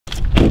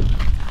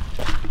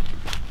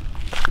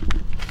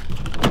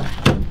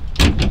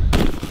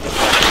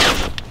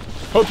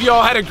Hope you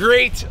all had a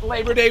great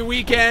Labor Day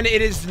weekend.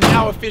 It is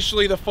now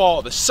officially the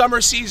fall. The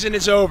summer season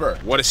is over.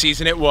 What a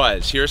season it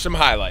was. Here are some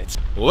highlights.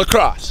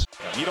 Lacrosse.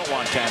 You don't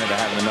want Canada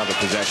having another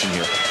possession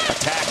here.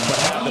 Attack,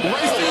 but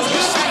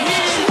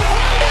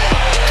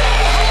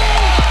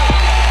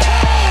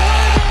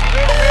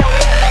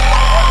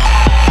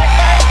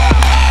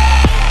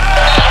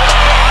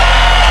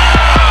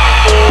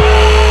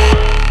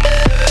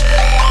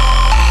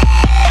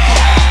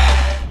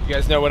You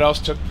guys know what else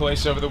took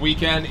place over the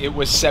weekend? It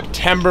was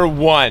September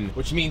 1,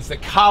 which means the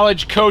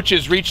college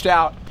coaches reached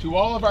out to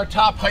all of our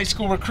top high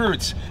school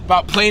recruits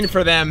about playing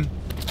for them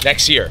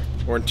next year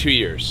or in 2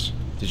 years.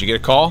 Did you get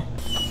a call?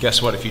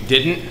 Guess what? If you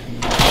didn't,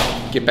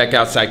 get back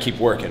outside, keep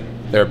working.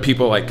 There are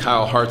people like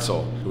Kyle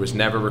Hartzell, who was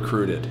never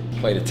recruited,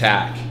 played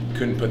attack,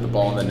 couldn't put the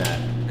ball in the net,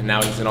 and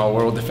now he's an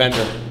all-world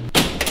defender.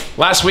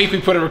 Last week,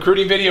 we put a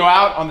recruiting video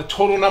out on the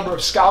total number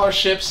of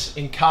scholarships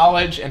in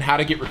college and how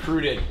to get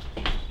recruited.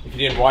 If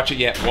you didn't watch it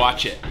yet,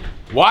 watch it.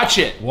 Watch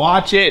it.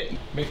 Watch it.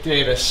 Mick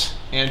Davis,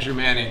 Andrew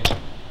Manning,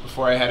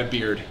 before I had a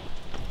beard.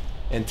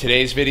 In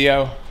today's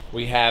video,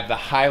 we have the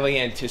highly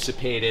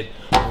anticipated,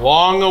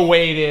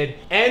 long-awaited,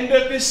 end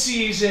of the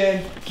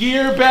season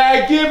gear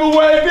bag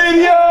giveaway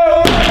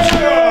video. Let's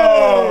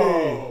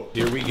go!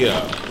 Here we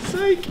go.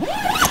 Psych.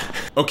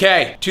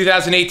 Okay,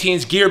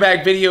 2018's gear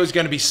bag video is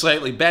gonna be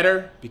slightly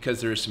better because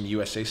there is some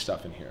USA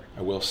stuff in here.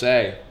 I will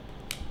say,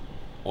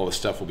 all the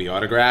stuff will be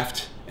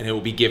autographed and it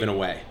will be given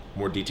away.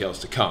 More details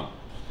to come.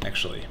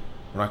 Actually,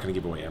 we're not gonna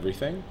give away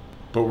everything,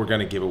 but we're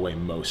gonna give away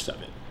most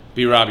of it.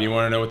 B-Rob, you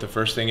wanna know what the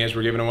first thing is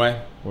we're giving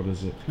away? What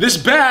is it? This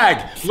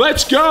bag!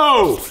 Let's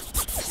go!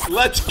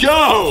 Let's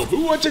go!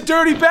 Who wants a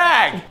dirty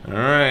bag? All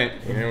right,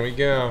 here we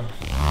go.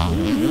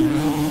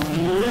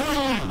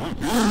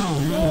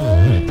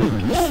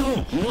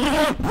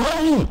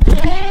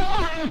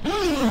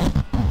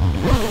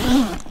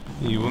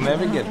 You will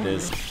never get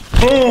this.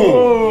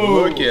 Boom!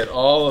 Look at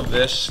all of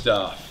this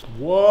stuff.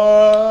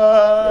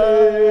 What?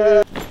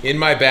 In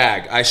my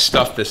bag, I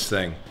stuffed this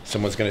thing.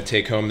 Someone's gonna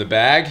take home the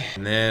bag,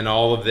 and then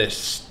all of this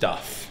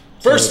stuff.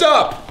 First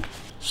up,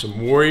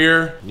 some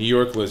Warrior New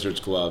York Lizards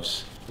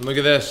gloves. And look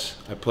at this,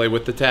 I play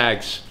with the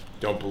tags.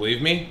 Don't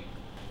believe me?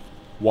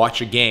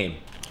 Watch a game.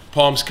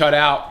 Palms cut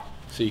out,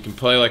 so you can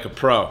play like a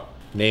pro.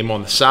 Name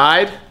on the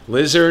side,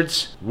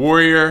 Lizards,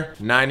 Warrior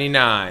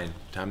 99.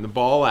 Time to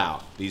ball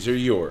out. These are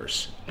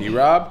yours.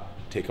 B-Rob,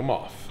 take them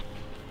off.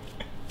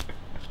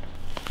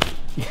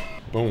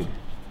 Boom.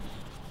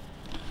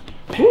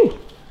 Woo.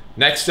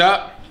 Next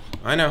up,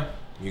 I know,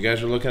 you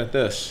guys are looking at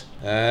this.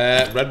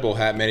 Red Bull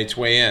hat made its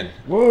way in.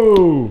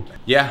 Whoa.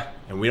 Yeah,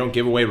 and we don't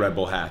give away Red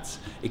Bull hats,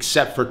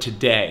 except for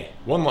today.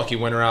 One lucky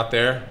winner out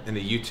there in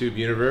the YouTube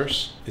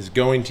universe is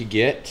going to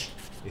get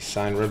a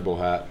signed Red Bull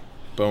hat.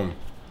 Boom.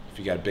 If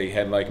you got a big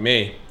head like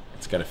me,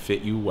 it's gonna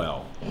fit you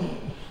well.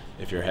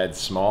 If your head's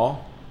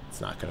small,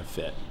 it's not gonna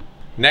fit.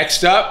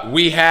 Next up,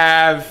 we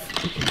have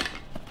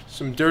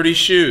some dirty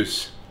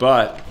shoes,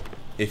 but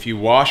if you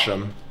wash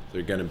them,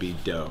 they're gonna be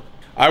dope.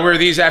 I wear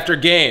these after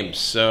games,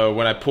 so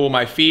when I pull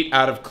my feet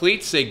out of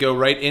cleats, they go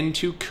right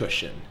into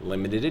cushion,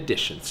 limited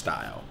edition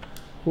style.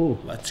 Ooh.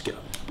 Let's go.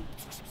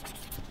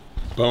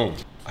 Boom.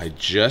 I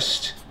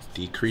just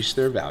decreased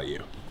their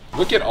value.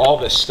 Look at all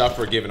this stuff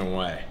we're giving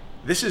away.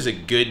 This is a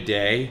good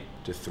day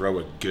to throw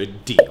a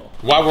good deal.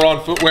 While we're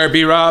on footwear,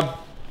 B-Rob,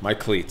 my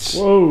cleats.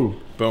 Whoa.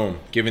 Boom,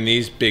 giving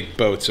these big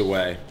boats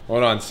away.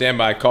 Hold on, stand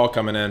by, call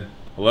coming in.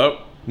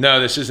 Hello?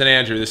 No, this isn't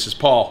Andrew, this is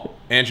Paul.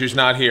 Andrew's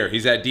not here,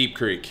 he's at Deep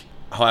Creek.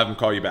 I'll have him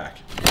call you back.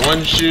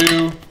 1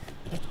 shoe,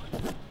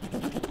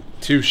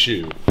 2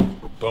 shoe.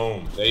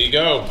 Boom, there you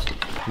go.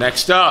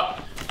 Next up,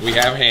 we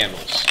have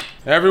handles.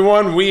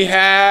 Everyone, we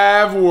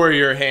have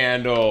Warrior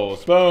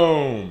handles.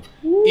 Boom.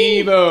 Woo.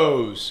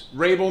 Evos,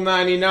 Rabil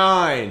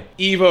 99,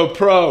 Evo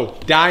Pro,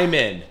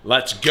 Diamond.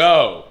 Let's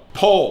go.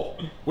 Pole,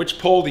 which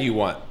pole do you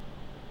want?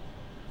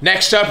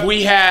 Next up,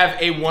 we have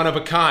a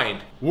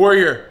one-of-a-kind.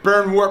 Warrior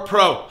Burn Warp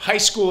Pro High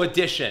School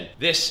Edition.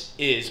 This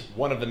is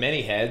one of the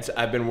many heads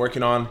I've been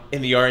working on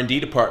in the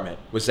R&D department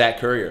with Zach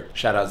Courier.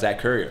 Shout out Zach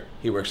Courier.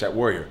 He works at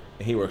Warrior,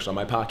 and he works on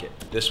my pocket.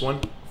 This one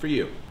for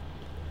you.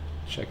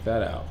 Check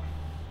that out.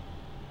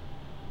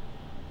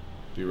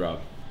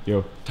 B-Rob.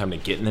 Yo. Time to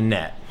get in the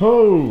net.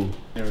 Oh.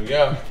 There we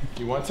go.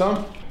 You want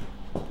some?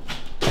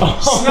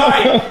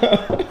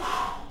 Snipe!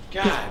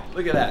 God,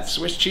 look at that.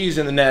 Swiss cheese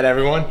in the net,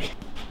 everyone.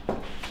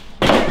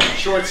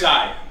 Short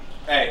side.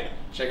 Hey,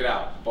 check it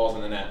out. Ball's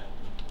in the net.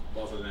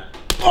 Ball's in the net.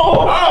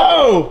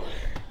 Oh!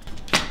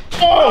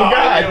 Oh,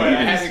 God.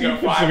 I had to go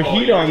put some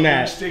heat on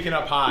that. Sticking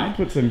up high. You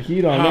put some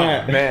heat on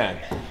that. Man.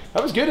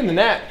 That was good in the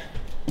net.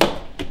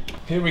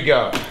 Here we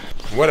go.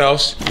 What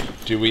else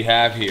do we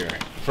have here?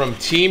 From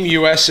Team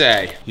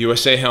USA.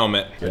 USA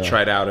helmet. I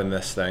tried out in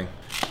this thing.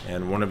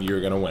 And one of you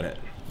are going to win it.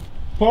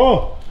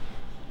 Oh!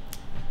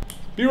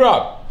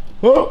 B-Rob.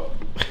 Oh!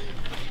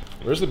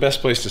 Where's the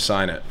best place to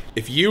sign it?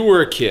 If you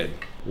were a kid,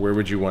 where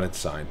would you want it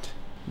signed?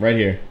 Right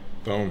here.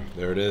 Boom,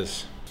 there it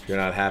is. If you're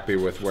not happy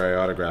with where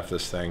I autographed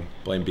this thing,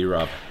 blame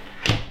B-Rob.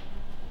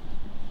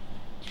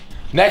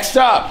 Next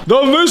up,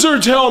 the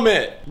Lizard's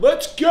helmet.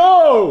 Let's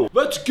go.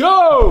 Let's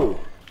go.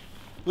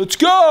 Let's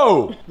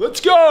go.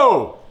 Let's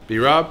go.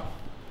 B-Rob,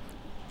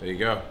 there you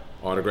go.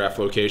 Autograph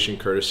location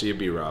courtesy of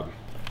B-Rob.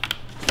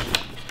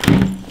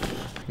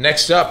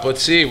 Next up,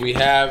 let's see, we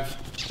have,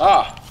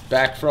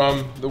 back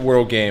from the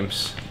World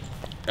Games,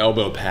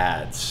 elbow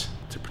pads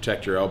to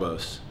protect your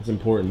elbows. It's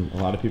important. A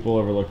lot of people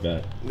overlook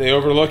that. They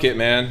overlook it,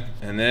 man,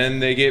 and then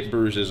they get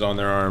bruises on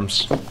their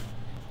arms.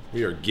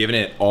 We are giving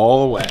it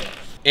all away.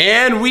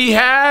 And we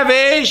have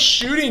a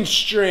shooting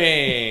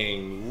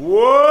string.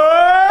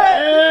 What?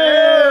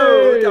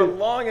 Hey! Look how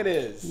long it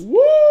is.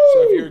 Woo!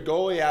 So if you're a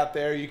goalie out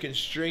there, you can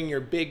string your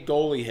big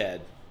goalie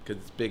head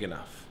because it's big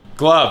enough.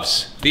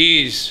 Gloves.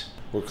 These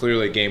were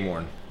clearly game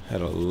worn. Had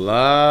a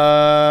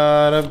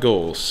lot of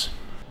goals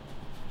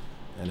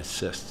and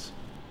assists.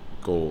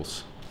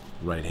 Goals.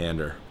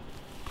 Right-hander.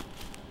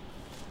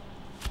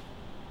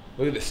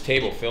 Look at this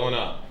table filling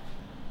up.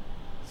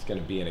 It's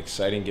gonna be an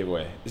exciting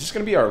giveaway. Is this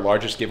gonna be our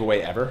largest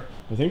giveaway ever?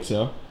 I think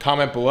so.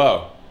 Comment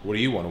below. What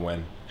do you want to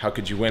win? How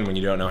could you win when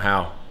you don't know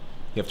how?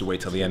 You have to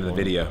wait till the end of the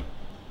video.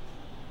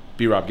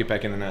 B-Rob, get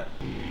back in the net.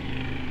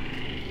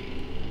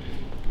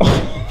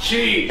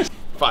 Jeez!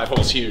 5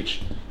 holes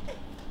huge.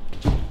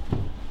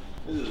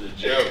 This is a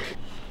joke.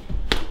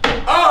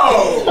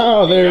 Oh!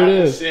 Oh, there it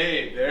is.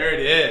 Save. There it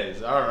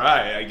is. All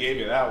right, I gave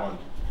you that one.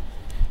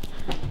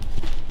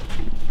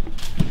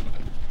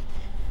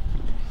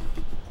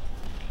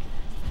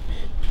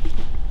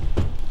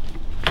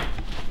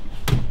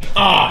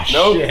 Oh,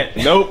 Nope. shit.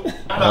 Nope.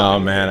 Oh,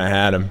 man, I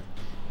had him.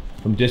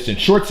 From distance.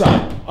 Short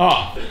side.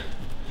 Oh.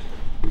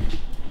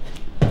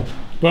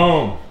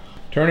 Boom.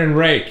 Turn and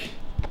rake.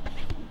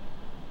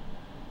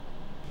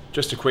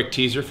 Just a quick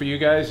teaser for you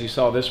guys. You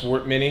saw this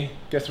Warp Mini.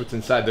 Guess what's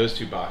inside those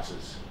 2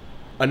 boxes?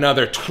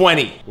 Another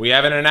 20. We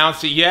haven't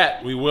announced it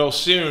yet. We will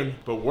soon,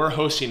 but we're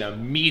hosting a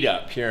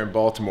meetup here in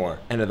Baltimore.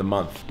 End of the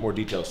month. More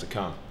details to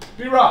come.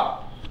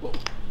 B-Rob.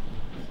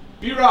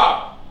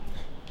 B-Rob.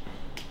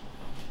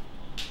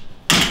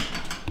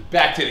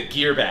 Back to the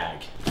gear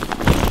bag.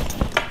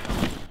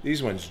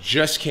 These ones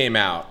just came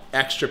out.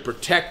 Extra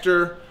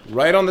protector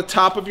right on the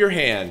top of your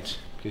hand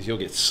because you'll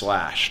get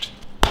slashed.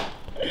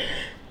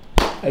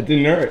 That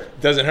didn't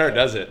hurt. Doesn't hurt,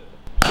 does it?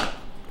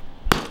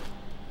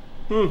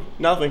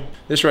 Nothing.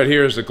 This right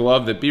here is the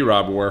glove that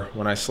B-Rob wore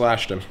when I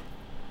slashed him.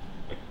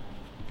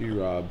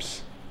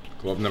 B-Rob's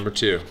glove number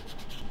 2.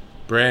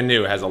 Brand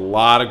new, has a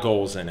lot of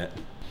goals in it.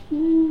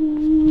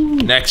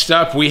 Next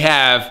up, we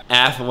have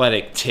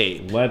athletic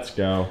tape. Let's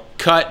go.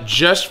 Cut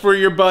just for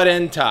your butt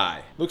end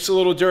tie. Looks a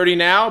little dirty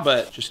now,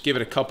 but just give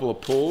it a couple of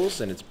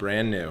pulls and it's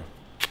brand new.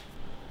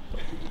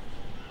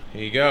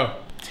 Here you go.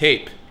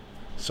 Tape.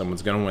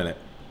 Someone's gonna win it.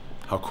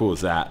 How cool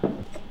is that?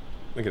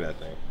 Look at that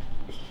thing.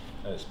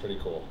 That is pretty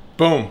cool.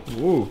 Boom.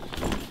 Ooh.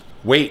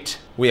 Wait,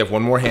 we have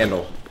one more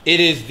handle.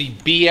 It is the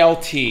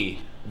BLT,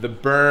 the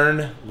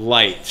Burn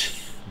Light.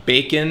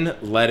 Bacon,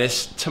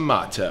 lettuce,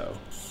 tomato.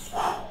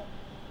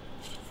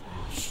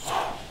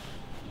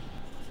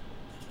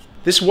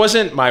 This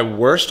wasn't my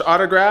worst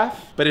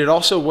autograph, but it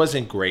also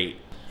wasn't great.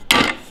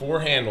 4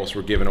 handles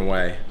were given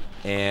away.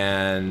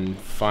 And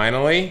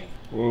finally,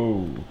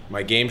 Ooh.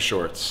 my game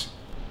shorts.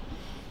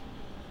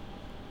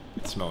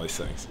 Smell these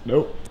things.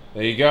 Nope.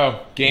 There you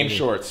go, game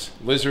shorts,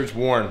 Lizards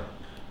worn.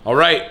 All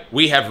right,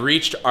 we have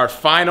reached our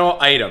final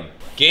item.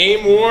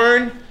 Game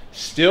worn,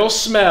 still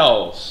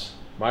smells.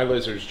 My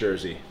Lizards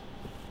jersey.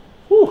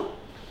 Whew.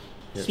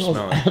 Here, Smells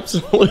smell it.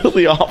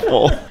 absolutely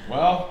awful.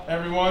 Well,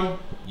 everyone,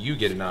 you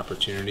get an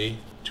opportunity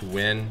to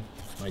win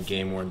my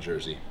game worn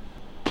jersey.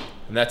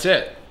 And that's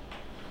it.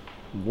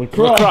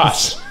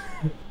 Lacrosse.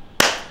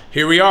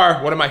 Here we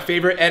are, one of my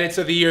favorite edits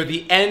of the year,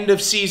 the end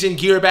of season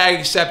gear bag,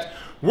 except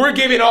we're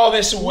giving all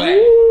this away.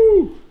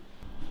 Woo.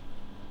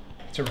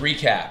 To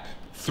recap,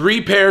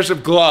 3 pairs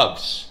of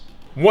gloves,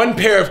 1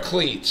 pair of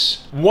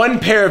cleats, 1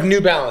 pair of New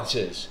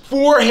Balances,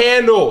 4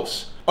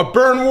 handles, a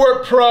Burn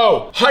Warp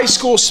Pro, high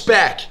school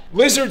spec,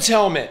 Lizards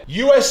helmet,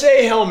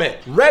 USA helmet,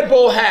 Red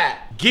Bull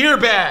hat, gear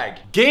bag,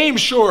 game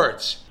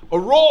shorts, a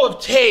roll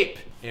of tape,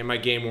 and my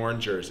game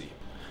worn jersey.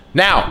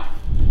 Now,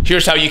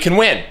 here's how you can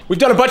win. We've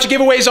done a bunch of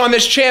giveaways on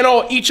this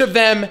channel. Each of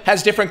them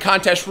has different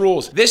contest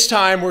rules. This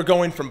time we're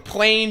going from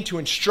playing to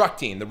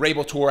instructing. The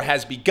Rabil tour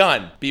has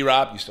begun.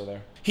 B-Rob, you still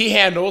there? He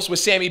handles with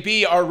Sammy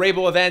B, our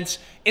Rabil Events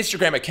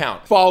Instagram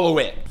account. Follow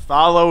it.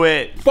 Follow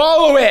it.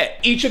 Follow it.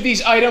 Each of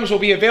these items will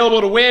be available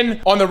to win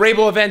on the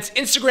Rabil Events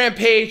Instagram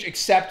page,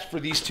 except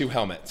for these 2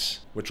 helmets,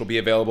 which will be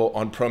available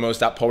on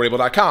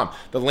promos.paulrabil.com.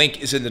 The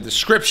link is in the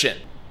description.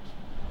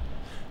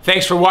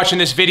 Thanks for watching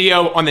this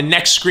video. On the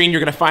next screen,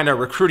 you're gonna find our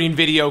recruiting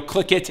video.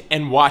 Click it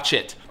and watch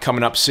it.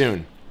 Coming up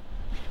soon.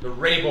 The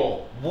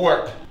Rabil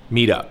Warp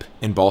Meetup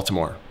in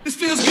Baltimore. This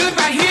feels good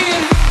right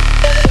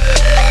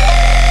here.